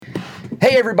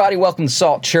Hey everybody, welcome to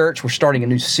Salt Church. We're starting a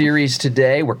new series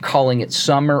today. We're calling it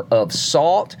Summer of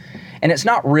Salt. And it's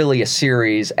not really a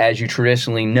series as you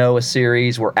traditionally know a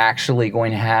series. We're actually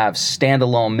going to have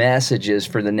standalone messages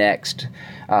for the next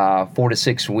 4 to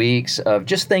 6 weeks of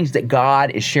just things that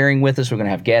God is sharing with us. We're going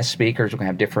to have guest speakers. We're going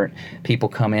to have different people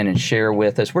come in and share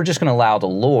with us. We're just going to allow the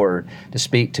Lord to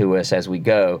speak to us as we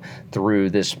go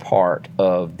through this part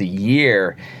of the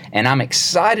year. And I'm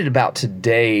excited about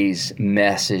today's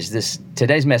message.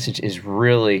 Today's message is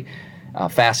really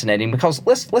fascinating because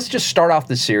let's just start off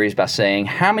this series by saying,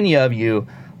 how many of you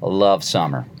love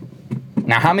summer?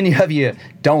 Now, how many of you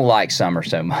don't like summer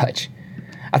so much?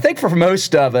 I think for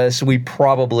most of us, we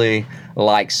probably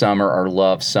like summer or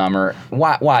love summer.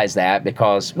 Why is that?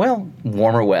 Because, well,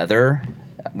 warmer weather.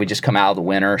 We just come out of the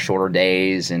winter, shorter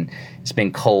days, and it's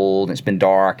been cold, and it's been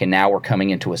dark, and now we're coming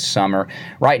into a summer.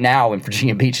 Right now in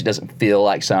Virginia Beach, it doesn't feel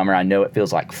like summer. I know it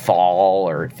feels like fall,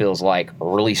 or it feels like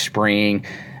early spring,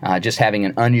 just having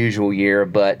an unusual year.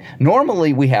 But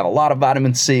normally we have a lot of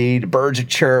vitamin C, the birds are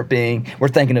chirping. We're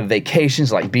thinking of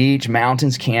vacations like beach,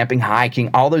 mountains, camping, hiking,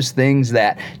 all those things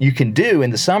that you can do in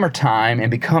the summertime and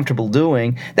be comfortable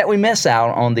doing that we miss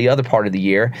out on the other part of the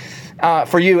year.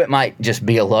 For you, it might just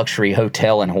be a luxury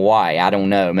hotel in Hawaii. I don't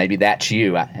know. Maybe that's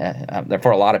you.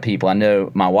 For a lot of people, I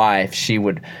know my wife, she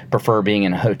would prefer being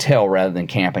in a hotel rather than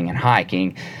camping and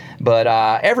hiking. But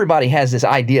everybody has this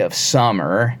idea of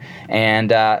summer.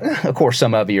 And, of course,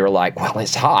 some of you are like, well,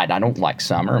 it's hot. I don't like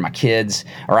summer. My kids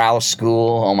are out of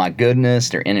school. Oh, my goodness.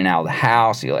 They're in and out of the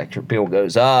house. The electric bill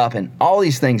goes up. And all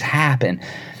these things happen.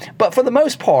 But for the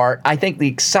most part, I think the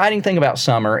exciting thing about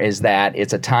summer is that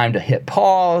it's a time to hit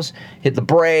pause, hit the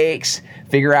brakes,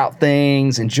 figure out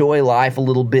things, enjoy life a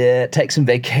little bit, take some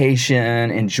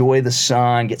vacation, enjoy the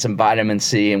sun, get some vitamin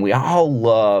C. And we all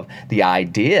love the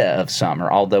idea of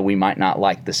summer, although we might not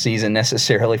like the season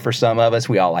necessarily for some of us.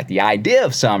 We all like the idea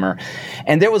of summer.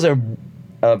 And there was a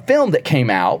film that came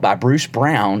out by Bruce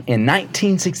Brown in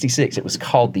 1966. It was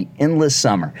called The Endless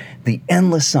Summer. The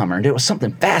Endless Summer. And there was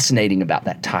something fascinating about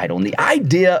that title. And the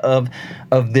idea of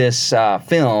this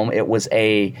film, it was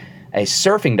a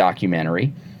surfing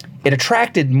documentary. It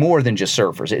attracted more than just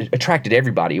surfers. It attracted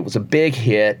everybody. It was a big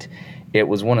hit. It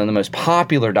was one of the most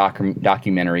popular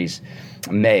documentaries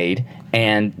made.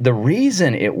 And the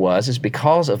reason it was is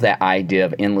because of that idea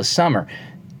of endless summer.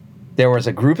 There was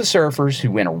a group of surfers who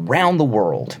went around the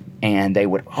world, and they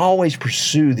would always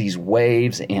pursue these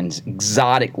waves in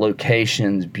exotic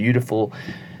locations, beautiful,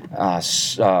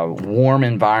 warm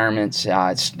environments.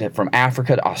 It's from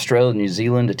Africa to Australia, New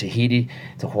Zealand to Tahiti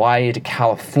to Hawaii to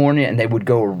California, and they would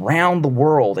go around the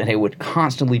world, and they would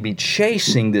constantly be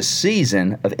chasing this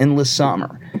season of endless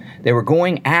summer. They were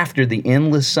going after the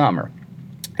endless summer.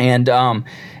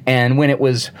 And when it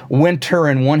was winter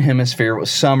in one hemisphere, it was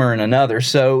summer in another.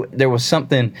 So there was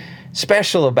something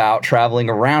special about traveling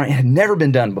around. It had never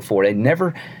been done before. They'd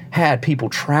never had people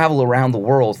travel around the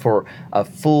world for a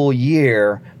full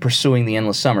year pursuing the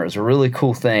endless summer. It was a really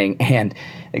cool thing. And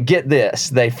get this,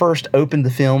 they first opened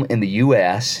the film in the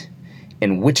U.S.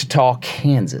 in Wichita,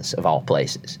 Kansas, of all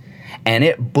places. And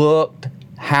it booked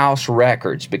house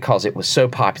records because it was so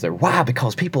popular. Why?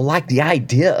 Because people liked the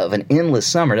idea of an endless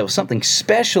summer. There was something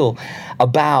special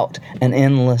about an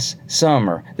endless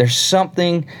summer. There's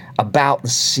something about the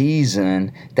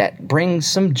season that brings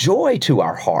some joy to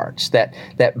our hearts, that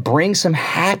brings some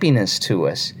happiness to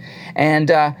us.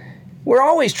 And we're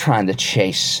always trying to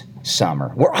chase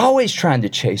summer. We're always trying to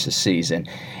chase a season.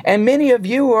 And many of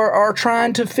you are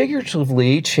trying to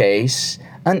figuratively chase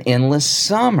an endless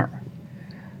summer.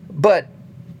 But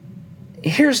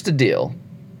here's the deal.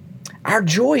 Our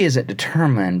joy isn't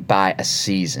determined by a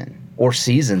season or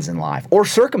seasons in life or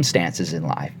circumstances in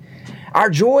life. Our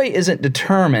joy isn't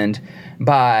determined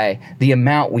by the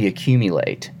amount we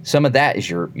accumulate. Some of that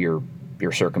is your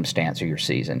circumstance or your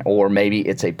season, or maybe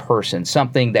it's a person,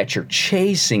 something that you're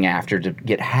chasing after to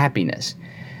get happiness.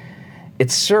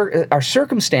 It's our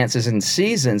circumstances and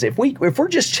seasons. If we're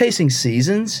just chasing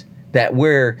seasons that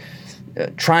we're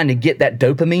trying to get that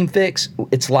dopamine fix,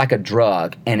 it's like a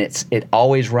drug, and it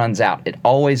always runs out. It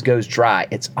always goes dry.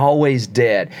 It's always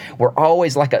dead. We're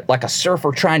always like a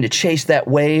surfer trying to chase that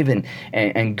wave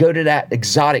and go to that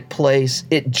exotic place.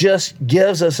 It just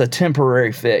gives us a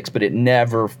temporary fix, but it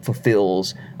never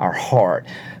fulfills our heart.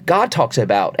 God talks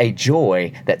about a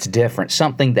joy that's different,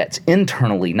 something that's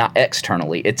internally, not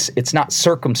externally. It's not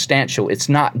circumstantial. It's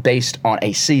not based on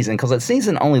a season, because a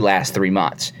season only lasts 3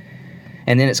 months.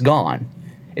 And then it's gone.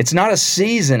 It's not a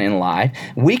season in life.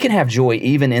 We can have joy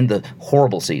even in the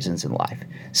horrible seasons in life.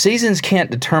 Seasons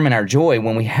can't determine our joy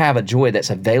when we have a joy that's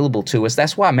available to us.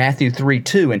 That's why Matthew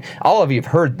 3:2, and all of you have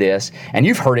heard this, and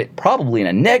you've heard it probably in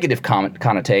a negative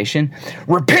connotation.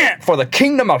 Repent, for the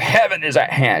kingdom of heaven is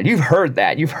at hand. You've heard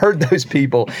that. You've heard those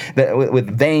people that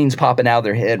with veins popping out of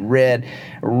their head, red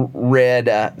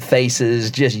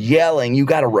faces, just yelling, you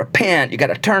got to repent, you got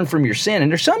to turn from your sin. And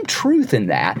there's some truth in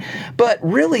that. But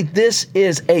really, this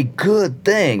is a good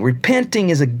thing. Repenting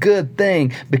is a good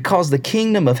thing because the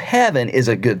kingdom of heaven is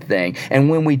a good thing. And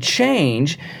when we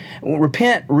change,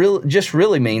 repent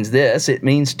really means this. It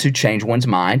means to change one's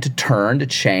mind, to turn, to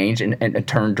change, and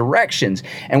turn directions.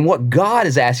 And what God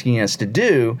is asking us to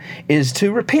do is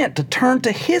to repent, to turn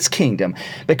to His kingdom,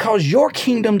 because your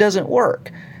kingdom doesn't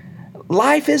work.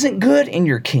 Life isn't good in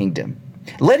your kingdom.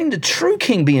 Letting the true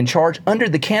king be in charge under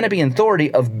the canopy and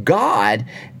authority of God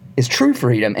is true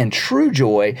freedom and true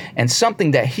joy, and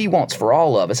something that He wants for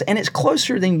all of us. And it's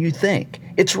closer than you think.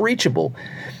 It's reachable.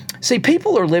 See,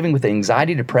 people are living with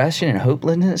anxiety, depression, and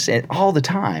hopelessness all the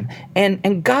time.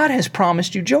 And God has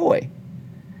promised you joy.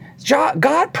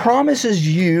 God promises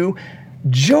you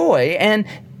joy. And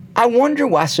I wonder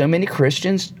why so many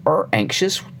Christians are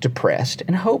anxious, depressed,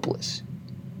 and hopeless.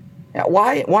 Now,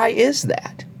 why is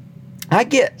that? I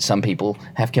get some people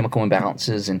have chemical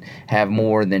imbalances and have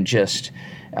more than just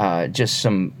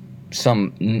some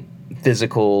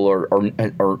physical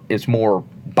or it's more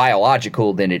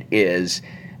biological than it is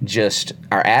just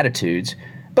our attitudes.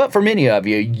 But for many of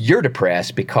you, you're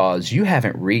depressed because you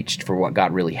haven't reached for what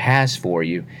God really has for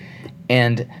you.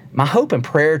 And my hope and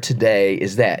prayer today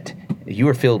is that you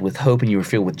are filled with hope and you are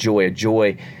filled with joy, a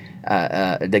joy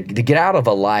to get out of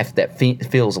a life that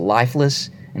feels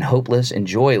lifeless and hopeless and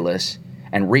joyless,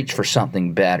 and reach for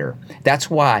something better. That's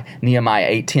why Nehemiah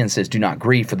 8:10 says, do not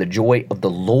grieve, for the joy of the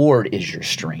Lord is your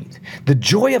strength. The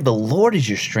joy of the Lord is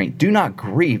your strength. Do not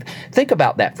grieve. Think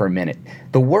about that for a minute.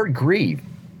 The word grieve.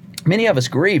 Many of us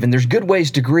grieve, and there's good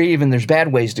ways to grieve, and there's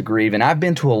bad ways to grieve. And I've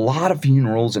been to a lot of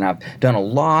funerals, and I've done a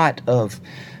lot of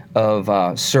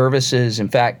services. In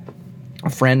fact, a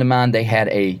friend of mine, they had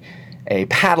a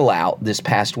paddle out this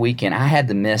past weekend. I had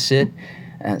to miss it.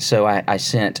 So I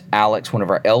sent Alex, one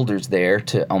of our elders, there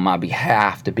on my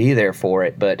behalf to be there for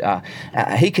it. But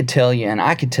he could tell you, and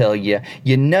I could tell you,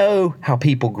 you know how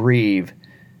people grieve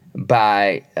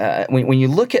by when you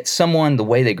look at someone, the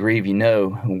way they grieve, you know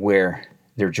where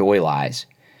their joy lies.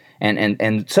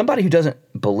 And somebody who doesn't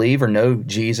believe or know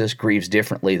Jesus grieves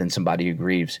differently than somebody who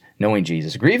grieves knowing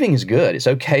Jesus. Grieving is good. It's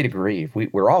okay to grieve.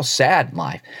 We're all sad in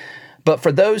life. But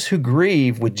for those who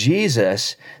grieve with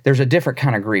Jesus, there's a different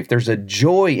kind of grief. There's a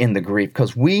joy in the grief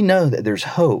because we know that there's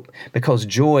hope, because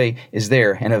joy is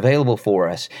there and available for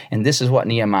us. And this is what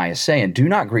Nehemiah is saying. Do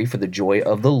not grieve, for the joy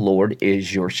of the Lord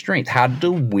is your strength. How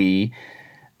do we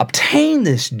obtain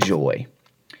this joy?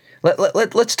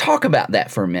 Let's talk about that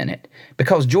for a minute,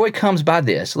 because joy comes by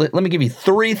this. Let me give you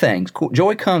three things.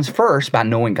 Joy comes first by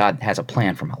knowing God has a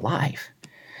plan for my life.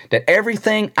 That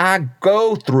everything I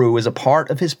go through is a part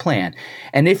of His plan.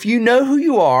 And if you know who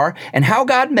you are and how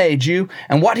God made you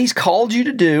and what He's called you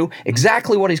to do,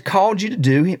 exactly what He's called you to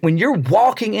do, when you're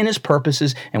walking in His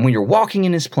purposes and when you're walking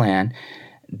in His plan,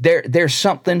 there's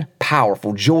something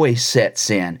powerful. Joy sets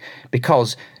in,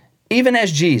 because even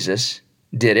as Jesus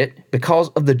did it, because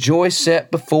of the joy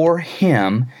set before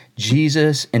Him,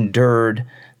 Jesus endured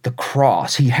the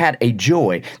cross. He had a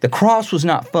joy. The cross was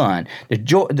not fun.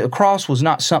 The cross was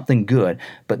not something good,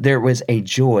 but there was a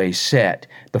joy set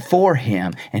before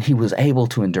Him, and He was able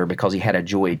to endure because He had a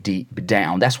joy deep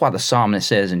down. That's why the psalmist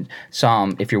says in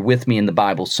Psalm, if you're with me in the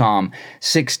Bible, Psalm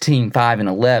 16:5 and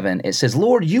 11, it says,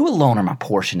 Lord, you alone are my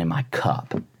portion and my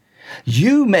cup.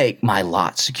 You make my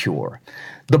lot secure.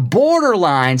 The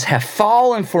borderlines have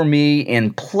fallen for me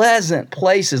in pleasant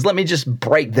places. Let me just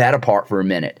break that apart for a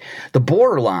minute. The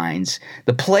borderlines,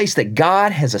 the place that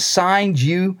God has assigned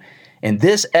you in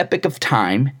this epoch of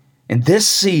time, in this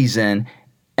season,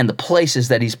 and the places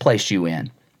that He's placed you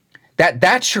in.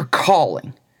 That's your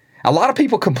calling. A lot of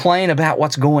people complain about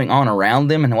what's going on around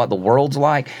them and what the world's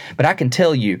like, but I can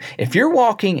tell you, if you're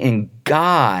walking in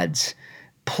God's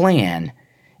plan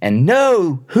and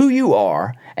know who you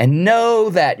are, and know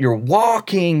that you're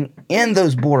walking in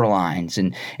those borderlines,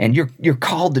 and you're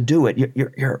called to do it.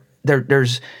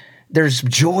 There's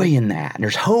joy in that, and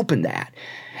there's hope in that.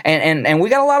 And we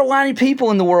got a lot of whiny people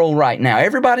in the world right now.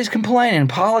 Everybody's complaining,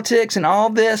 politics and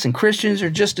all this, and Christians are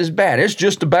just as bad. It's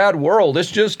just a bad world. It's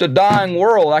just a dying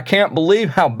world. I can't believe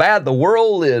how bad the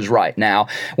world is right now.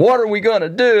 What are we going to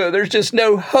do? There's just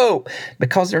no hope,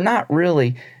 because they're not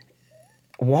really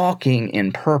walking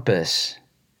in purpose.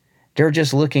 They're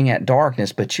just looking at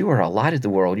darkness, but you are a light of the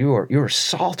world. You're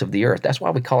salt of the earth. That's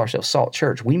why we call ourselves Salt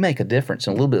Church. We make a difference,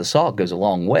 and a little bit of salt goes a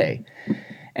long way.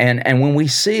 And when we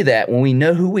see that, when we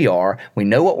know who we are, we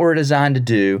know what we're designed to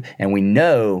do, and we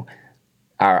know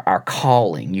our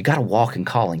calling. You got to walk in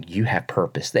calling. You have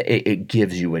purpose. It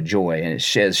gives you a joy. And it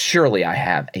says, surely I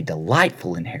have a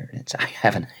delightful inheritance. I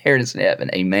have an inheritance in heaven.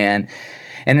 Amen.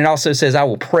 And it also says, I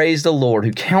will praise the Lord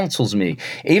who counsels me.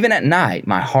 Even at night,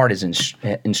 my heart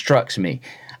instructs me.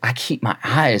 I keep my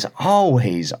eyes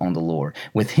always on the Lord.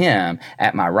 With him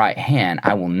at my right hand,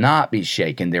 I will not be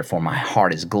shaken. Therefore, my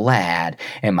heart is glad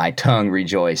and my tongue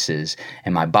rejoices,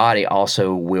 and my body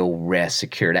also will rest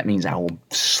secure. That means I will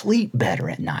sleep better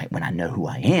at night when I know who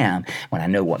I am, when I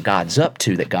know what God's up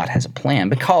to, that God has a plan,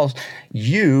 because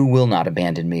you will not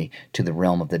abandon me to the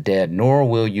realm of the dead, nor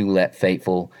will you let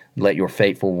your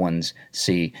faithful ones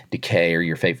see decay, or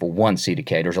your faithful one see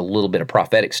decay. There's a little bit of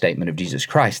prophetic statement of Jesus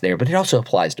Christ there, but it also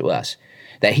applies to us,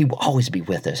 that he will always be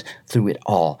with us through it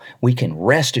all. We can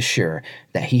rest assured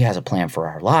that he has a plan for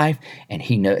our life, and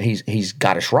he's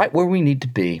got us right where we need to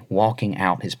be, walking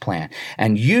out his plan.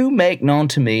 And you make known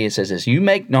to me, it says this, you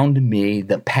make known to me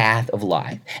the path of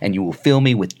life, and you will fill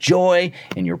me with joy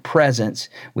in your presence,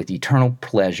 with eternal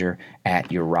pleasure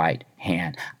at your right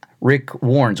hand. Rick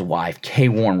Warren's wife, Kay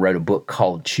Warren, wrote a book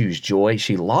called Choose Joy.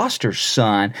 She lost her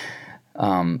son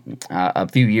a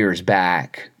few years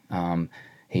back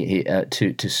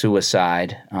to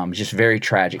suicide. Just very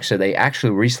tragic. So they actually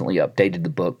recently updated the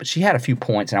book, but she had a few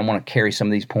points, and I want to carry some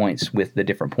of these points with the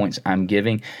different points I'm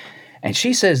giving. And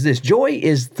she says this: joy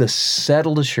is the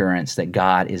settled assurance that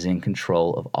God is in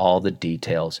control of all the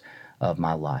details of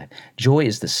my life. Joy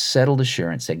is the settled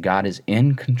assurance that God is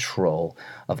in control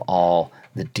of all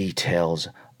the details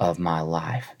of my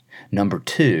life. Number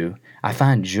two, I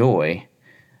find joy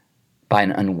by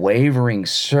an unwavering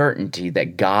certainty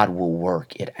that God will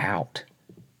work it out.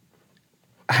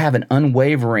 I have an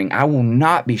unwavering, I will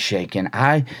not be shaken.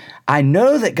 I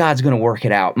know that God's going to work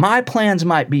it out. My plans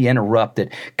might be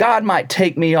interrupted. God might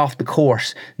take me off the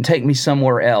course and take me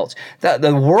somewhere else.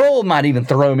 The world might even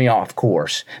throw me off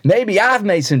course. Maybe I've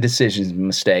made some decisions and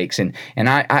mistakes,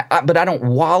 but I don't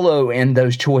wallow in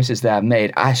those choices that I've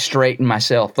made. I straighten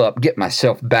myself up, get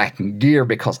myself back in gear,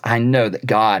 because I know that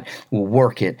God will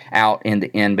work it out in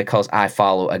the end, because I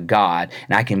follow a God,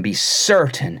 and I can be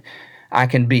certain,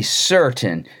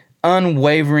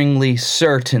 unwaveringly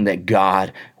certain that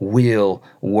God will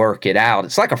work it out.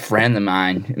 It's like a friend of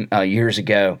mine years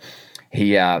ago.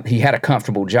 He had a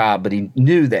comfortable job, but he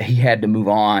knew that he had to move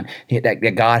on,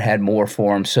 that God had more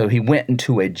for him. So he went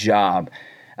into a job,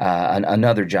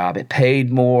 another job. It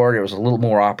paid more. There was a little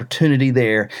more opportunity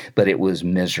there, but it was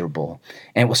miserable.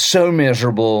 And it was so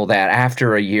miserable that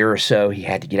after a year or so, he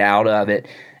had to get out of it,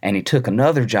 and he took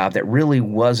another job that really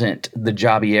wasn't the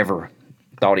job he ever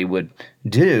thought he would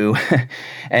do.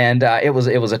 And it was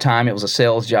a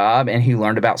sales job, and he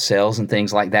learned about sales and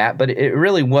things like that, but it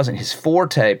really wasn't his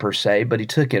forte per se, but he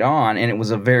took it on, and it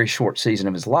was a very short season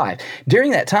of his life.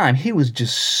 During that time, he was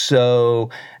just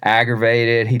so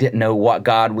aggravated. He didn't know what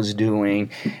God was doing.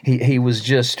 He was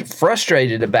just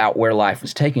frustrated about where life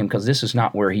was taking him, because this is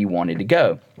not where he wanted to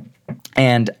go.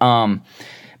 And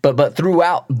But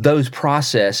throughout those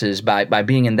processes, by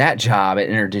being in that job, it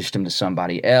introduced him to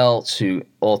somebody else who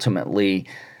ultimately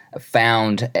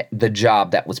found the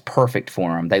job that was perfect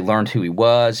for him. They learned who he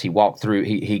was. He walked through,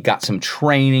 he got some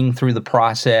training through the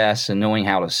process, and knowing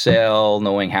how to sell,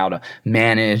 knowing how to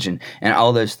manage, and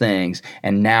all those things.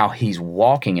 And now he's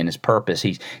walking in his purpose.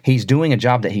 He's doing a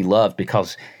job that he loved,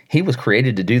 because he was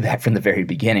created to do that from the very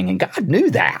beginning. And God knew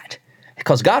that,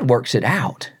 because God works it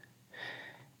out.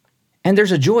 And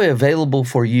there's a joy available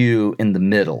for you in the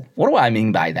middle. What do I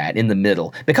mean by that, in the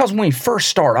middle? Because when we first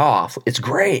start off, it's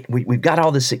great. We've got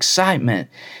all this excitement.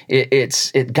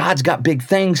 God's got big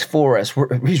things for us.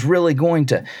 He's really going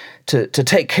to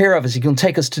take care of us. He's going to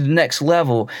take us to the next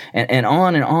level, and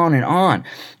on and on and on.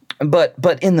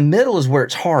 But in the middle is where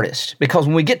it's hardest, because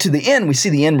when we get to the end, we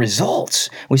see the end results.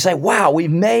 We say, wow,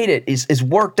 we've made it. It's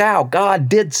worked out. God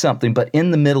did something. But in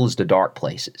the middle is the dark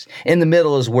places. In the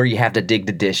middle is where you have to dig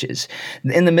the dishes.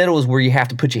 In the middle is where you have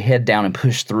to put your head down and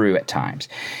push through at times.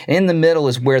 In the middle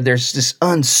is where there's this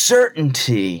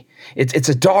uncertainty. It's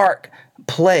a dark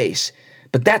place.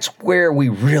 But that's where we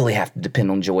really have to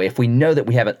depend on joy. If we know that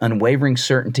we have an unwavering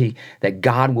certainty that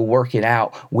God will work it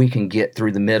out, we can get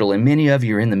through the middle. And many of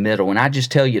you are in the middle. And I just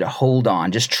tell you to hold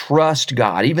on. Just trust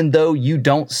God. Even though you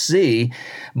don't see,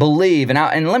 believe.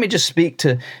 And let me just speak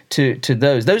to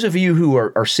those. Those of you who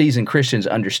are seasoned Christians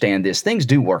understand this. Things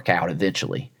do work out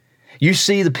eventually. You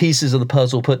see the pieces of the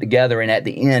puzzle put together, and at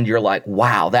the end, you're like,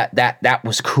 wow, that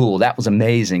was cool. That was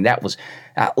amazing. That was,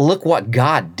 look what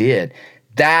God did.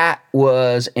 That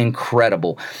was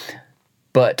incredible.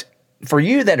 But for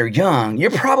you that are young,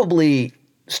 you're probably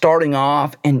starting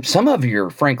off, and some of you are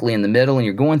frankly in the middle, and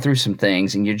you're going through some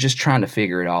things, and you're just trying to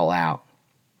figure it all out.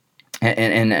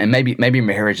 And maybe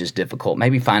marriage is difficult.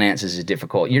 Maybe finances is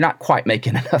difficult. You're not quite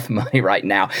making enough money right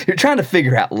now. You're trying to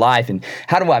figure out life and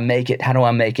how do I make it? How do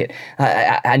I make it?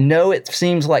 I know it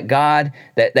seems like God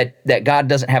that God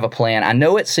doesn't have a plan. I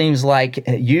know it seems like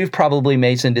you've probably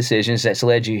made some decisions that's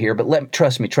led you here. But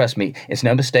trust me. It's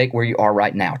no mistake where you are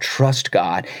right now. Trust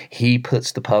God. He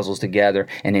puts the puzzles together,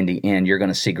 and in the end, you're going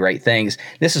to see great things.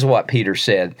 This is what Peter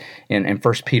said in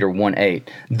 1 Peter 1:8.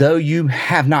 Though you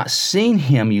have not seen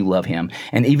Him, you love Him.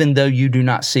 And even though you do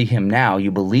not see Him now,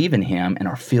 you believe in Him and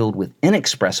are filled with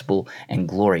inexpressible and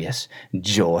glorious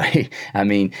joy. I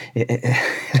mean,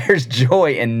 there's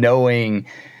joy in knowing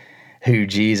who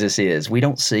Jesus is. We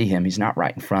don't see Him. He's not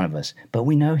right in front of us, but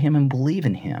we know Him and believe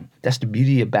in Him. That's the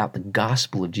beauty about the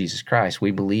gospel of Jesus Christ.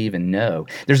 We believe and know.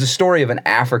 There's a story of an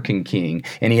African king,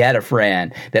 and he had a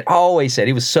friend that always said,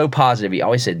 he was so positive, he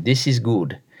always said, "This is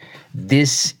good.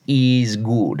 This is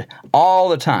good," all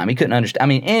the time. He couldn't understand. I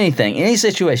mean, anything, any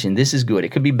situation, this is good.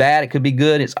 It could be bad. It could be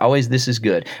good. It's always, this is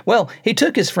good. Well, he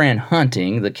took his friend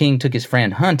hunting. The king took his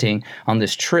friend hunting on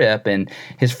this trip, and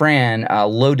his friend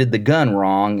loaded the gun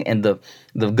wrong, and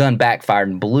the gun backfired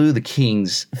and blew the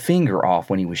king's finger off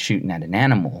when he was shooting at an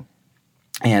animal.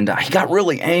 And he got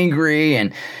really angry,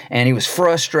 and he was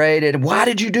frustrated. "Why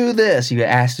did you do this?" He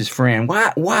asked his friend.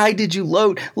 Why did you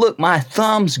load? Look, my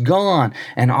thumb's gone.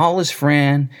 And all his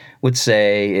friend would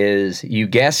say is, "You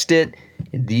guessed it,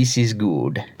 this is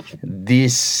good.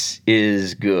 This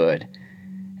is good."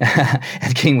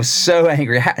 The king was so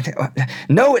angry.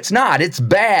 "No, it's not. It's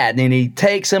bad." And he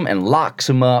takes him and locks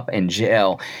him up in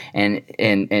jail, and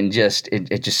just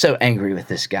so angry with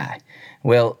this guy.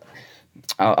 Well,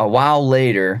 a while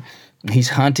later, he's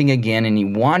hunting again, and he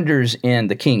wanders in,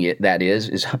 the king,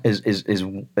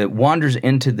 wanders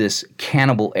into this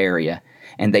cannibal area,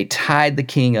 and they tied the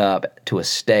king up to a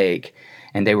stake,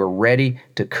 and they were ready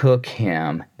to cook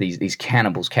him. These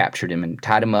cannibals captured him and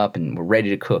tied him up and were ready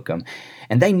to cook him.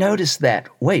 And they noticed that,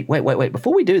 wait,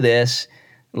 before we do this,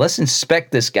 let's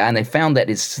inspect this guy, and they found that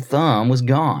his thumb was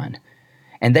gone.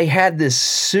 And they had this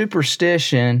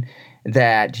superstition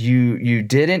that you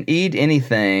didn't eat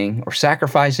anything or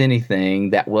sacrifice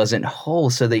anything that wasn't whole,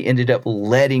 so they ended up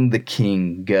letting the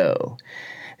king go.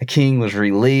 The king was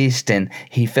released, and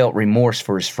he felt remorse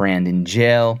for his friend in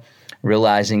jail,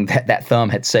 realizing that thumb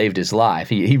had saved his life.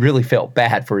 He really felt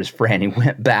bad for his friend. He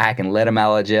went back and let him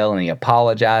out of jail, and he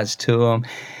apologized to him.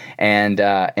 And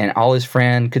all his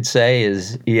friend could say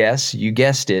is, "Yes, you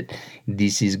guessed it,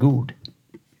 this is good.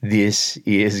 This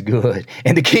is good."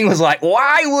 And the king was like,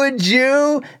 "Why would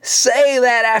you say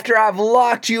that after I've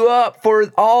locked you up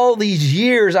for all these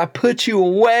years? I put you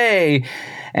away."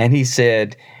 And he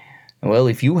said, "Well,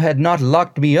 if you had not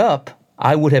locked me up,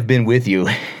 I would have been with you."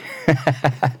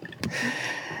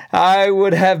 I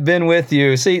would have been with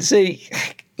you. See,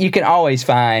 you can always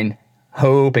find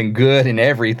hope and good in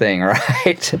everything,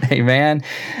 right? Amen.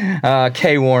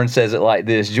 Kay Warren says it like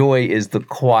this: joy is the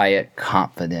quiet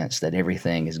confidence that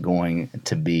everything is going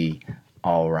to be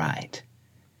all right.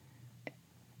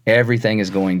 Everything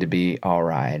is going to be all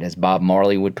right. As Bob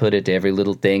Marley would put it, every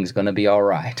little thing's going to be all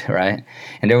right, right?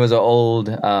 And there was an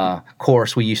old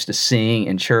chorus we used to sing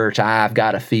in church: "I've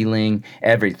got a feeling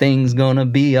everything's going to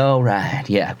be all right."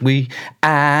 Yeah,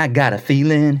 I got a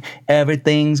feeling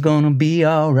everything's going to be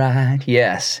all right.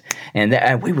 Yes.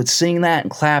 And we would sing that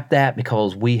and clap that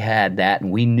because we had that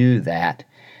and we knew that.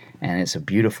 And it's a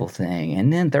beautiful thing.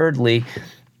 And then thirdly,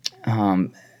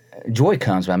 joy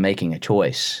comes by making a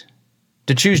choice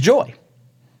to choose joy.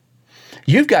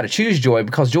 You've got to choose joy,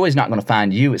 because joy is not going to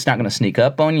find you. It's not going to sneak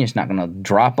up on you. It's not going to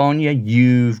drop on you.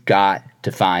 You've got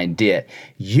to find it.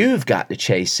 You've got to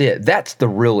chase it. That's the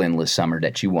real endless summer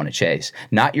that you want to chase.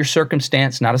 Not your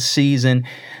circumstance, not a season.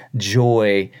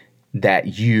 Joy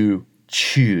that you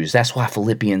choose. That's why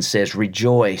Philippians says,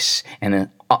 "Rejoice, and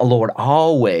Lord,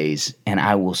 always," and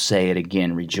I will say it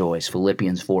again, rejoice.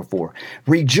 Philippians 4:4.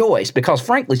 Rejoice, because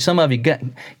frankly, some of you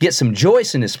get some joy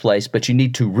in this place, but you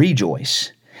need to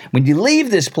rejoice. When you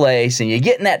leave this place and you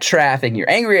get in that traffic, and you're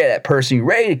angry at that person, you're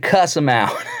ready to cuss them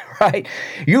out, right?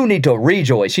 You need to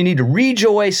rejoice. You need to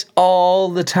rejoice all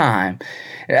the time.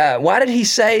 Why did he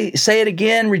say it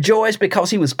again, rejoice? Because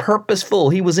he was purposeful.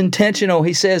 He was intentional.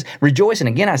 He says, rejoice. And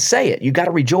again, I say it. You got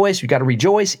to rejoice. You got to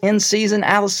rejoice in season,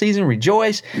 out of season,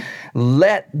 rejoice.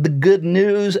 Let the good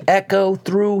news echo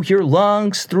through your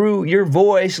lungs, through your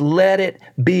voice. Let it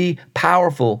be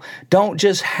powerful. Don't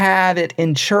just have it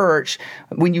in church.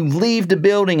 When you leave the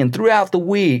building and throughout the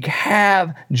week,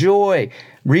 have joy.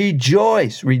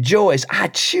 Rejoice, rejoice. I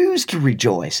choose to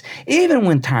rejoice. Even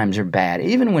when times are bad,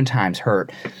 even when times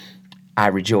hurt, I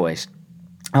rejoice.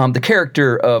 The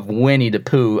character of Winnie the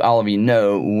Pooh, all of you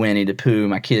know Winnie the Pooh.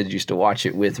 My kids used to watch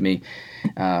it with me,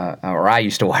 or I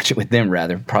used to watch it with them,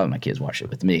 rather. Probably my kids watched it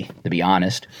with me, to be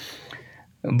honest.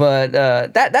 But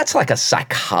that's like a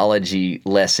psychology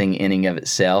lesson in and of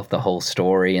itself, the whole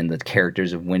story and the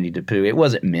characters of Winnie the Pooh. It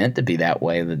wasn't meant to be that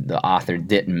way. The author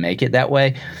didn't make it that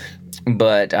way.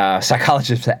 But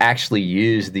psychologists actually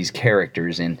use these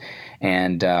characters,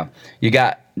 and you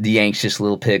got the anxious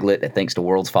little piglet that thinks the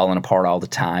world's falling apart all the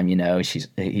time. You know,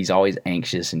 he's always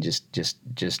anxious and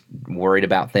just worried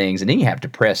about things. And then you have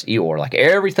depressed Eeyore, like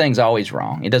everything's always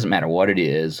wrong. It doesn't matter what it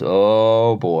is.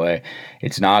 Oh boy,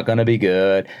 it's not going to be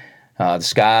good. The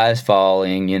sky's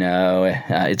falling, you know,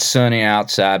 it's sunny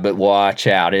outside, but watch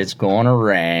out, it's going to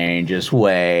rain, just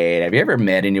wait. Have you ever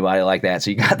met anybody like that?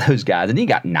 So you got those guys, and you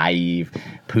got naive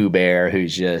Pooh Bear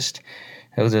who's just,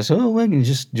 we can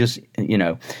just you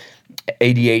know,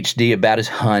 ADHD about his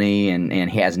honey, and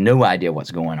he has no idea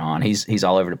what's going on. He's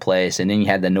all over the place. And then you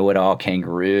had the know-it-all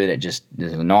kangaroo that just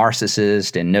is a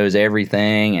narcissist and knows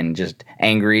everything and just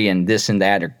angry and this and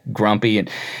that, or grumpy.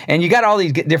 And you got all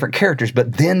these different characters,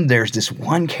 but then there's this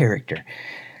one character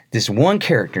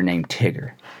named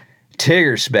Tigger.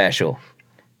 Tigger's special.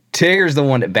 Tigger's the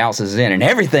one that bounces in, and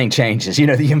everything changes. You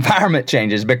know, the environment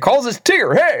changes because it's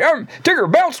Tigger. Hey,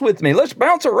 Tigger, bounce with me. Let's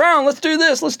bounce around. Let's do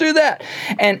this. Let's do that.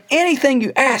 And anything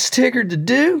you ask Tigger to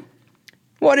do,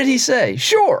 what did he say?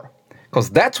 Sure, because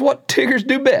that's what Tiggers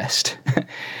do best.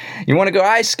 You want to go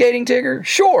ice skating, Tigger?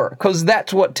 Sure, because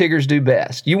that's what Tiggers do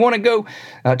best. You want to go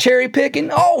cherry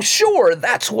picking? Oh, sure,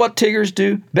 that's what Tiggers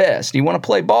do best. You want to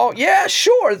play ball? Yeah,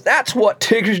 sure, that's what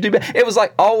Tiggers do best. It was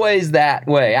like always that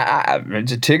way.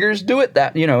 Tiggers do it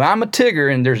that, you know, I'm a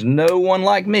Tigger and there's no one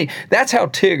like me. That's how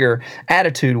Tigger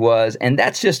attitude was, and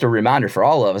that's just a reminder for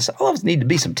all of us. All of us need to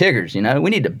be some Tiggers, you know. We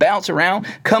need to bounce around,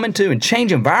 come into and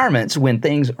change environments when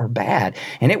things are bad.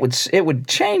 And it would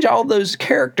change all those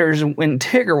characters when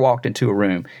Tigger walked into a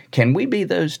room. Can we be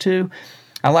those too?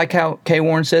 I like how Kay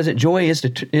Warren says it. Joy is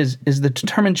the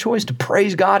determined choice to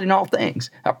praise God in all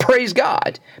things. I praise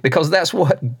God because that's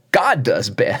what God does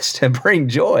best, to bring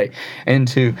joy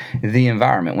into the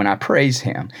environment when I praise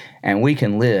Him. And we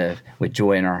can live with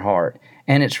joy in our heart.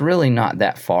 And it's really not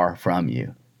that far from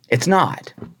you. It's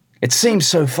not. It seems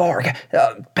so far.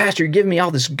 Pastor, you're giving me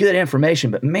all this good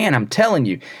information, but man, I'm telling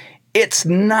you, it's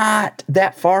not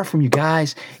that far from you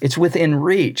guys. It's within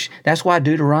reach. That's why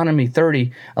Deuteronomy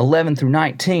 30, 11 through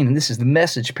 19, and this is the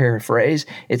Message paraphrase,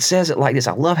 it says it like this.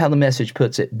 I love how the Message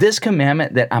puts it. This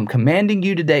commandment that I'm commanding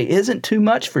you today isn't too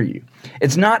much for you.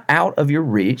 It's not out of your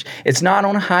reach. It's not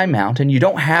on a high mountain. You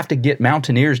don't have to get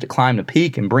mountaineers to climb the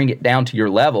peak and bring it down to your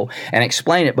level and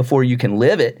explain it before you can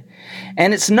live it.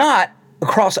 And it's not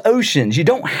across oceans. You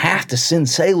don't have to send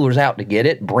sailors out to get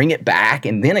it, bring it back,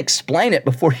 and then explain it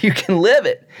before you can live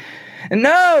it.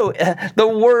 No, the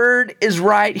word is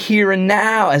right here and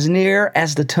now, as near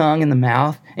as the tongue in the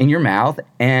mouth, in your mouth,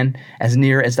 and as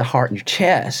near as the heart in your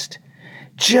chest.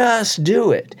 Just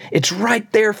do it. It's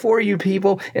right there for you,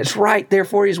 people. It's right there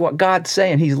for you is what God's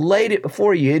saying. He's laid it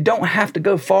before you. You don't have to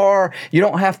go far. You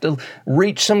don't have to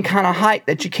reach some kind of height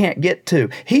that you can't get to.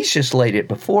 He's just laid it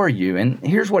before you. And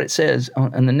here's what it says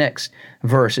in the next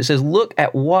verse. It says, look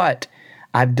at what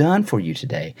I've done for you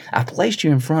today. I've placed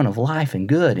you in front of life and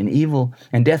good and evil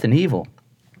and death and evil.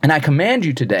 And I command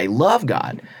you today, love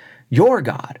God, your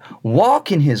God,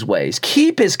 walk in His ways,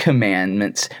 keep His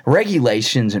commandments,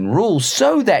 regulations, and rules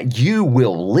so that you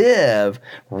will live,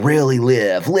 really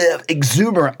live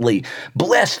exuberantly,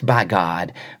 blessed by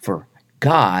God, for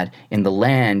God in the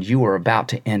land you are about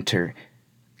to enter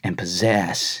and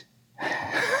possess.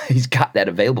 He's got that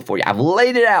available for you. I've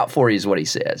laid it out for you is what He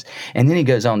says. And then He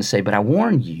goes on to say, but I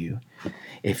warn you,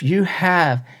 if you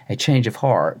have a change of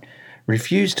heart,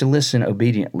 refuse to listen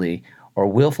obediently, or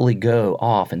willfully go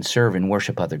off and serve and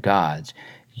worship other gods,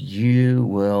 you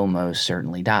will most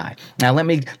certainly die. Now let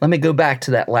me go back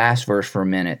to that last verse for a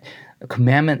minute.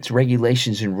 commandments,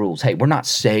 regulations, and rules. Hey, we're not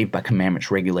saved by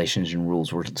commandments, regulations, and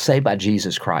rules. We're saved by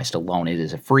Jesus Christ alone. It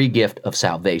is a free gift of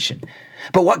salvation.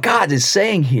 But what God is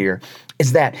saying here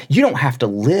is that you don't have to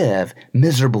live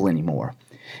miserable anymore.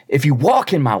 If you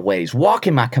walk in my ways, walk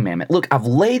in my commandment. Look, I've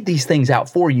laid these things out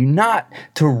for you, not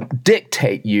to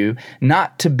dictate you,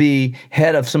 not to be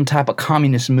head of some type of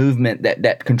communist movement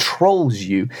that controls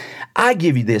you. I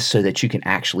give you this so that you can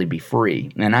actually be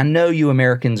free. And I know you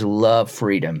Americans love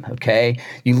freedom, okay?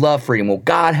 You love freedom. Well,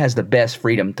 God has the best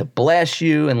freedom to bless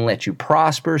you and let you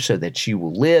prosper so that you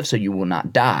will live, so you will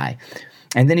not die.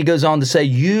 And then he goes on to say,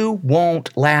 you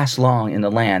won't last long in the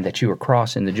land that you are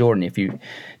crossing the Jordan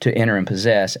to enter and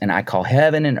possess. And I call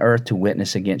heaven and earth to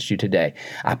witness against you today.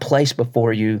 I place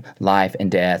before you life and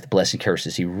death, blessing,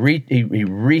 curses. He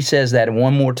re-says that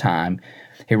one more time.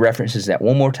 He references that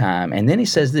one more time. And then he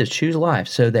says this, choose life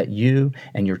so that you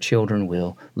and your children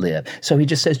will live. So he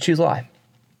just says, choose life.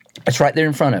 It's right there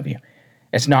in front of you.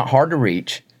 It's not hard to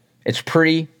reach. It's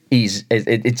pretty easy.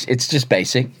 It's just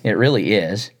basic. It really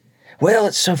is. Well,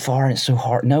 it's so far and it's so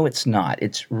hard. No, it's not.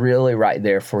 It's really right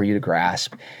there for you to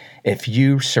grasp. If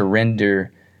you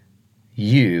surrender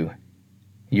your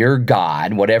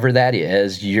God, whatever that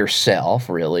is, yourself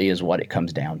really is what it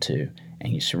comes down to,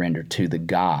 and you surrender to the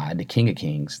God, the King of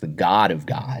Kings, the God of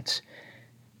gods,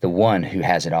 the one who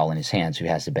has it all in his hands, who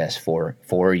has the best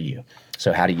for you.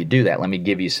 So how do you do that? Let me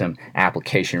give you some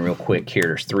application real quick here.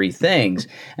 There's three things.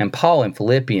 And Paul in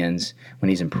Philippians, when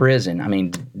he's in prison, I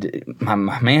mean, my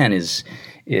man is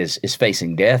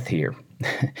facing death here.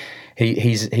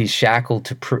 He's shackled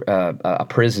to a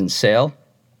prison cell,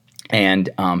 and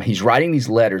he's writing these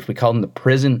letters. We call them the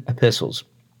prison epistles,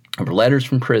 or letters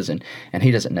from prison, and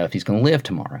he doesn't know if he's going to live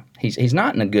tomorrow. He's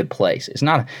not in a good place. It's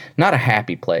not a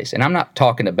happy place. And I'm not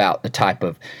talking about the type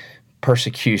of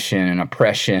persecution and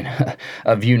oppression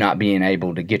of you not being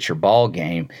able to get your ball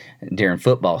game during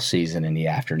football season in the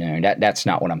afternoon. That's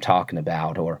not what I'm talking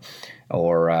about. Or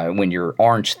when your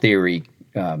Orange Theory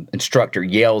instructor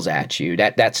yells at you.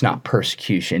 That's not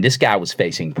persecution. This guy was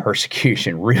facing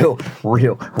persecution, real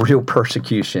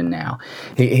persecution. Now,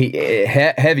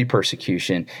 heavy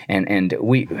persecution, and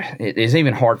it is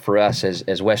even hard for us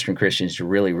as Western Christians to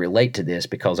really relate to this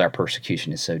because our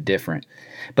persecution is so different.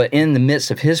 But in the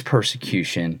midst of his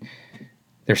persecution,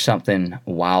 there's something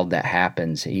wild that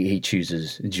happens. He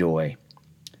chooses joy,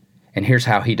 and here's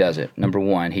how he does it. Number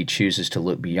one, he chooses to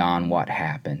look beyond what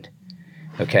happened.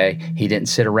 Okay, he didn't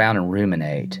sit around and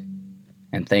ruminate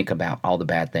and think about all the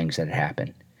bad things that had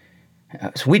happened.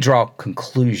 So we draw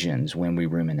conclusions when we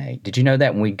ruminate. Did you know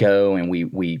that when we go and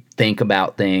we think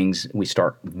about things, we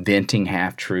start venting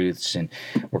half-truths and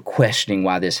we're questioning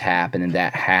why this happened and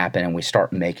that happened, and we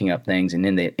start making up things, and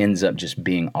then it ends up just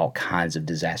being all kinds of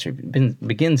disaster. It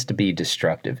begins to be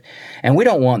destructive. And we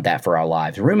don't want that for our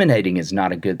lives. Ruminating is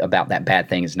not about that bad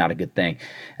thing is not a good thing.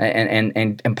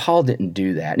 And Paul didn't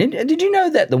do that. And did you know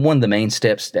that one of the main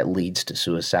steps that leads to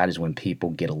suicide is when people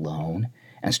get alone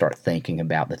and start thinking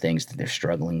about the things that they're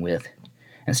struggling with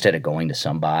instead of going to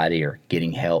somebody or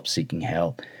getting help, seeking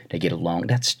help to get along?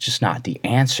 That's just not the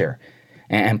answer.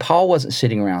 And Paul wasn't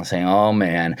sitting around saying, oh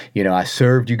man, I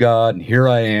served you, God, and here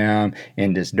I am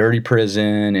in this dirty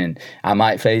prison and I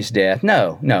might face death.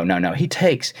 No. He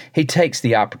takes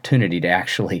the opportunity to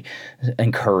actually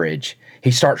encourage. He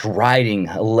starts writing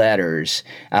letters.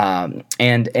 And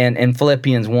in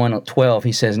Philippians 1:12,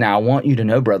 he says, now I want you to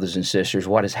know, brothers and sisters,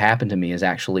 what has happened to me has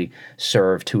actually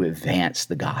served to advance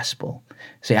the gospel.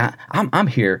 See, I'm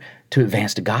here to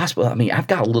advance the gospel. I mean, I've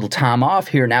got a little time off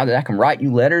here now that I can write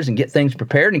you letters and get things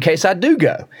prepared in case I do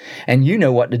go. And you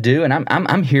know what to do, and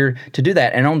I'm here to do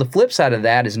that. And on the flip side of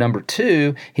that is number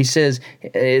two. He says,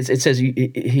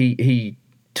 he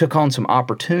took on some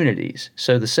opportunities.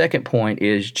 So the second point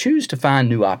is choose to find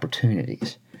new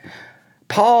opportunities.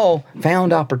 Paul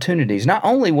found opportunities. Not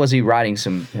only was he writing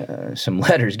some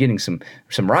letters, getting some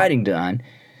writing done,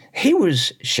 he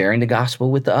was sharing the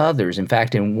gospel with the others. In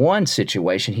fact, in one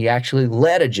situation, he actually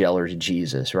led a jailer to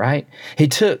Jesus, right? He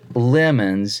took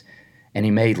lemons and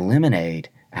he made lemonade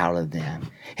out of them.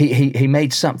 He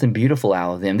made something beautiful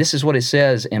out of them. This is what it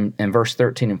says in verse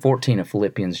 13 and 14 of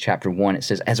Philippians chapter 1. It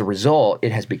says, as a result,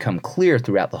 it has become clear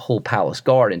throughout the whole palace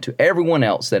guard and to everyone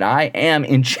else that I am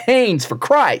in chains for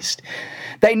Christ.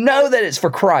 They know that it's for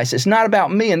Christ. It's not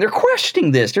about me. And they're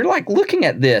questioning this. They're like looking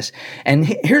at this. And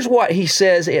here's what he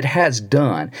says it has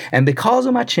done. And because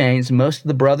of my chains, most of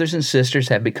the brothers and sisters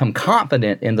have become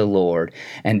confident in the Lord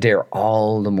and dare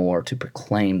all the more to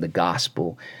proclaim the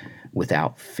gospel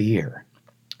without fear.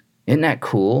 Isn't that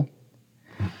cool?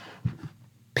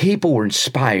 People were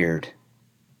inspired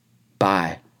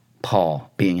by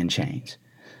Paul being in chains.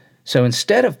 So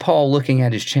instead of Paul looking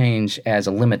at his change as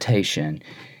a limitation,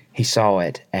 he saw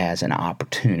it as an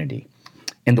opportunity.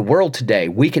 In the world today,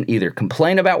 we can either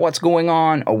complain about what's going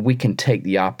on or we can take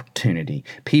the opportunity.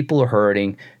 People are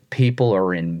hurting. People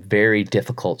are in very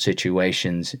difficult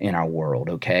situations in our world,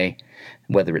 okay?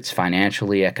 Whether it's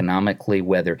financially, economically,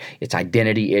 whether it's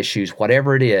identity issues,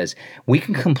 whatever it is, we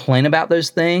can complain about those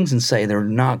things and say they're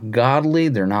not godly,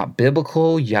 they're not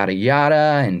biblical, yada,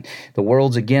 yada, and the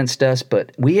world's against us.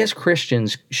 But we as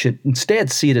Christians should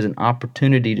instead see it as an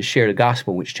opportunity to share the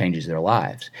gospel, which changes their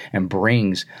lives and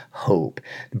brings hope,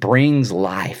 brings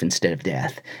life instead of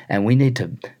death. And we need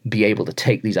to be able to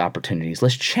take these opportunities.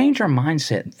 Let's change our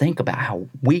mindset and think about how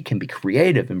we can be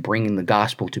creative in bringing the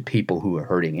gospel to people who are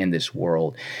hurting in this world.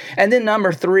 And then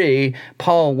number 3,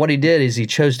 Paul, what he did is he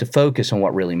chose to focus on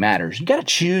what really matters. You got to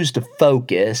choose to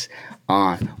focus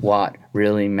on what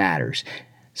really matters.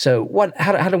 So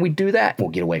how do we do that? We'll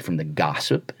get away from the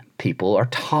gossip. People are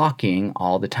talking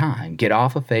all the time. Get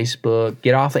off of Facebook,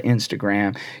 get off of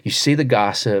Instagram. You see the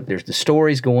gossip. There's the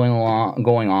stories going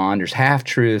on. There's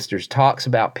half-truths. There's talks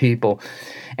about people.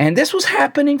 And this was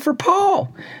happening for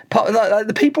Paul.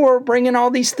 The people were bringing all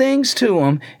these things to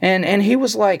him, and he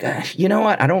was like, you know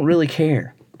what? I don't really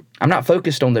care. I'm not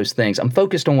focused on those things. I'm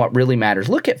focused on what really matters.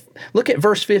 Look at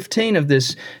verse 15 of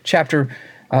this chapter,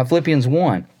 Philippians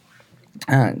 1.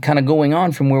 Kind of going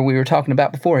on from where we were talking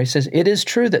about before. He says, it is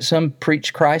true that some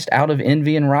preach Christ out of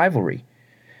envy and rivalry,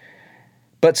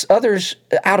 but others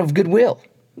out of goodwill.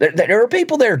 There are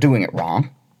people there doing it wrong.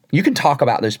 You can talk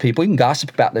about those people. You can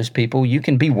gossip about those people. You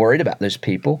can be worried about those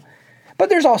people. But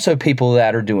there's also people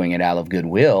that are doing it out of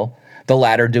goodwill. The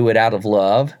latter do it out of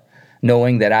love,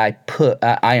 knowing that I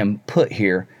am put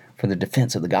here for the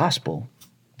defense of the gospel.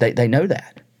 They know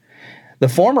that. The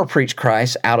former preach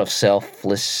Christ out of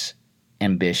selfish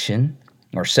ambition,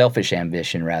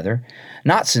 rather,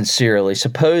 not sincerely,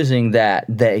 supposing that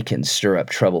they can stir up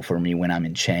trouble for me when I'm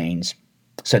in chains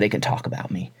so they can talk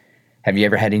about me. Have you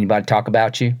ever had anybody talk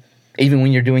about you, even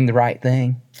when you're doing the right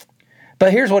thing?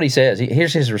 But here's what he says.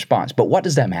 Here's his response. But what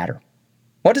does that matter?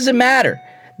 What does it matter?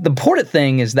 The important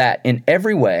thing is that in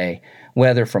every way,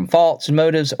 whether from false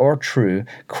motives or true,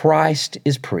 Christ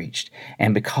is preached.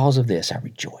 And because of this, I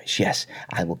rejoice. Yes,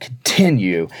 I will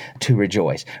continue to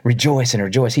rejoice. Rejoice and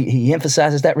rejoice. He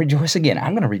emphasizes that rejoice again.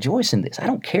 I'm going to rejoice in this. I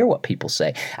don't care what people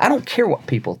say. I don't care what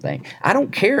people think. I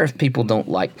don't care if people don't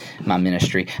like my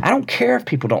ministry. I don't care if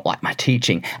people don't like my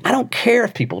teaching. I don't care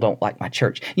if people don't like my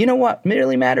church. You know what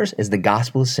really matters is the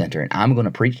gospel is center, and I'm going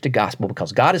to preach the gospel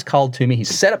because God has called to me.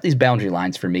 He's set up these boundary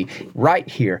lines for me right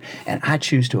here, and I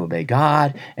choose to obey God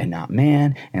and not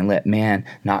man, and let man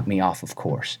knock me off of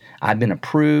course. I've been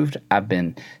approved, I've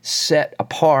been set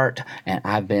apart, and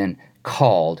I've been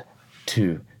called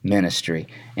to ministry.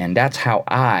 And that's how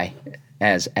I,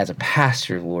 as a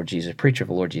pastor of the Lord Jesus, preacher of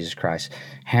the Lord Jesus Christ,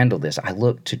 handle this. I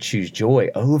look to choose joy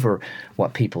over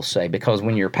what people say, because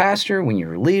when you're a pastor, when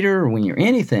you're a leader, or when you're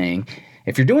anything,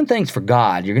 if you're doing things for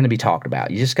God, you're going to be talked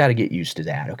about. You just got to get used to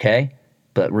that, okay?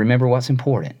 But remember what's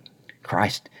important.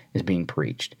 Christ is being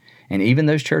preached. And even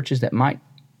those churches that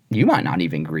you might not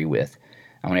even agree with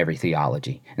on every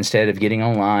theology, instead of getting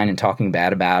online and talking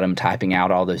bad about them, typing out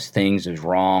all those things, those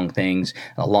wrong things,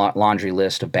 a laundry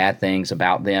list of bad things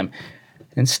about them,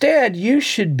 instead, you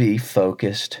should be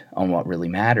focused on what really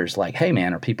matters. Like, hey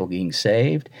man, are people getting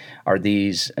saved? Are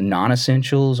these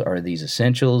non-essentials? Are these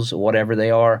essentials? Whatever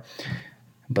they are.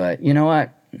 But you know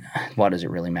what? What does it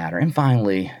really matter? And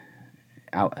finally,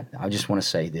 I just want to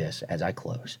say this as I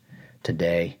close.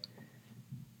 Today,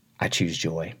 I choose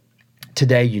joy.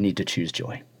 Today, you need to choose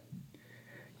joy.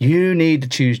 You need to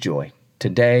choose joy.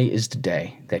 Today is the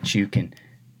day that you can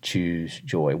choose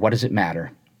joy. What does it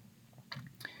matter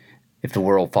if the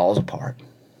world falls apart?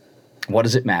 What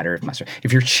does it matter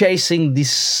if you're chasing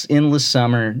this endless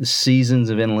summer, the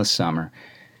seasons of endless summer?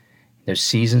 Those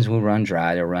seasons will run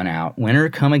dry, they'll run out. Winter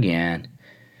will come again.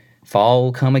 Fall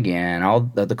will come again. All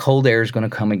the cold air is going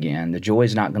to come again. The joy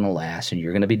is not going to last, and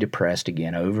you're going to be depressed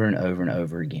again over and over and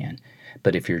over again.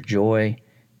 But if your joy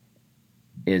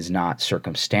is not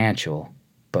circumstantial,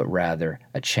 but rather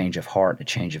a change of heart, a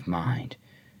change of mind,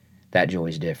 that joy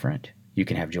is different. You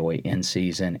can have joy in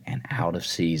season and out of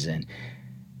season.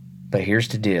 But here's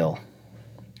the deal.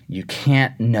 You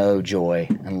can't know joy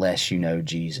unless you know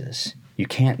Jesus. You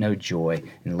can't know joy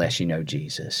unless you know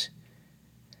Jesus.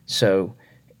 So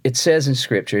it says in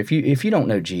Scripture, if you don't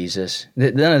know Jesus,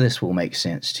 none of this will make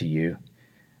sense to you.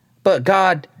 But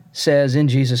God says in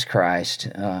Jesus Christ,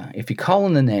 if you call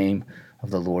on the name of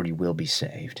the Lord, you will be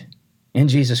saved. In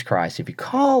Jesus Christ, if you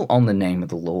call on the name of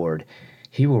the Lord,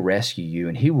 He will rescue you,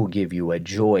 and He will give you a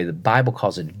joy. The Bible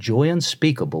calls it a joy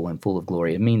unspeakable and full of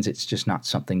glory. It means it's just not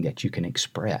something that you can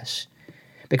express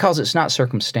because it's not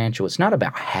circumstantial. It's not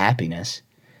about happiness.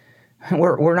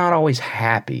 We're not always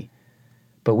happy,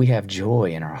 but we have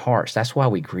joy in our hearts. That's why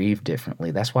we grieve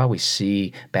differently. That's why we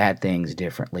see bad things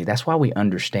differently. That's why we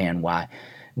understand why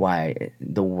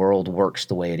the world works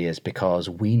the way it is, because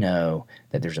we know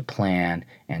that there's a plan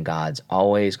and God's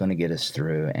always going to get us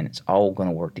through, and it's all going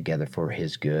to work together for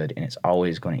His good, and it's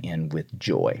always going to end with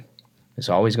joy. It's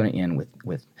always going to end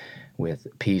with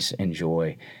peace and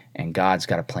joy, and God's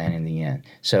got a plan in the end.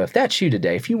 So if that's you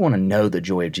today, if you want to know the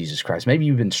joy of Jesus Christ, maybe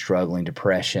you've been struggling,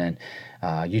 depression,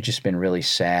 you've just been really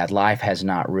sad, life has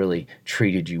not really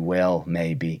treated you well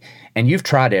maybe, and you've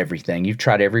tried everything. You've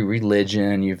tried every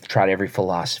religion, you've tried every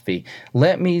philosophy.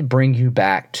 Let me bring you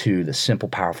back to the simple,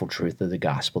 powerful truth of the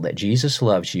gospel, that Jesus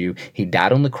loves you. He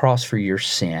died on the cross for your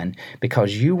sin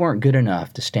because you weren't good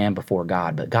enough to stand before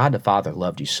God, but God the Father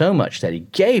loved you so much that He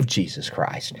gave Jesus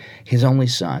Christ, His only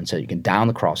Son, so He could die on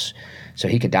the cross,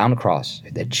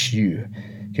 that you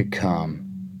could come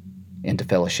into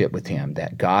fellowship with Him,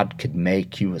 that God could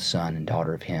make you a son and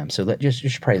daughter of Him. So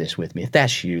just pray this with me. If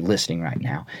that's you listening right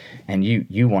now, and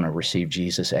you want to receive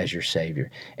Jesus as your Savior,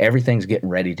 everything's getting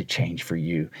ready to change for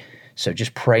you. So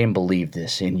just pray and believe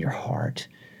this in your heart,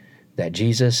 that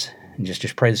Jesus, and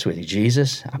just pray this with you.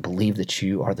 Jesus, I believe that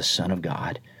you are the Son of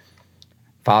God.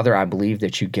 Father, I believe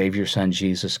that you gave your Son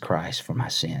Jesus Christ for my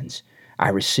sins. I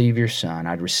receive your Son.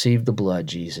 I receive the blood,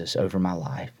 Jesus, over my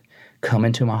life. Come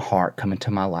into my heart, come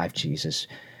into my life, Jesus.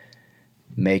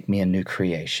 Make me a new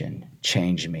creation.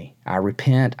 Change me. I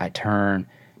repent, I turn,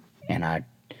 and I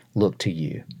look to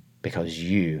you, because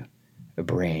you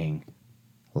bring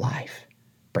life.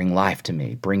 Bring life to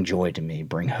me. Bring joy to me.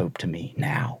 Bring hope to me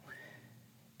now.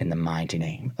 In the mighty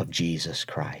name of Jesus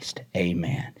Christ.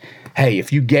 Amen. Hey,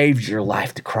 if you gave your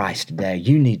life to Christ today,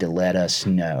 you need to let us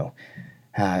know.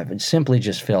 Simply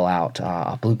just fill out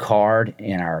a blue card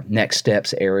in our Next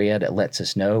Steps area that lets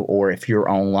us know. Or if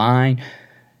you're online,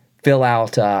 fill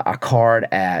out a card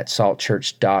at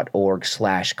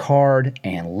saltchurch.org/card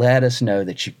and let us know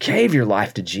that you gave your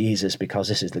life to Jesus, because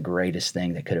this is the greatest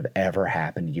thing that could have ever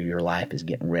happened to you. Your life is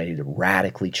getting ready to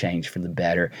radically change for the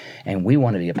better, and we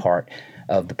want to be a part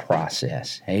of the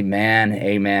process. Amen,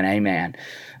 amen, amen.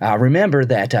 Remember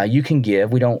that you can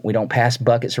give. We don't pass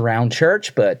buckets around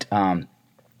church, but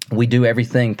we do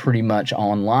everything pretty much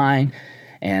online,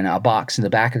 and a box in the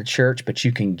back of the church, but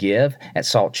you can give at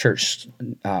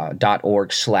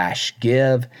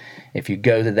saltchurch.org/give. If you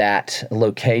go to that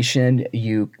location,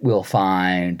 you will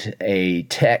find a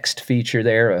text feature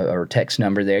there, or text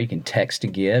number there. You can text to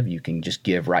give. You can just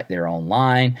give right there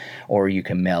online, or you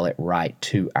can mail it right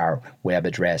to our web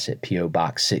address at P.O.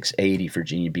 Box 680,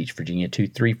 Virginia Beach, Virginia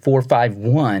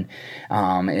 23451.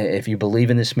 If you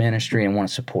believe in this ministry and want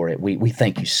to support it, we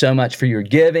thank you so much for your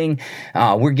giving.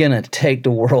 We're going to take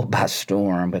the world by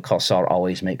storm, because salt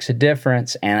always makes a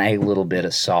difference, and a little bit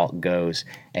of salt goes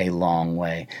a long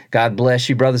way. God bless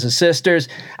you, brothers and sisters.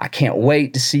 I can't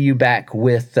wait to see you back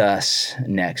with us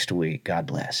next week. God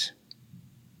bless.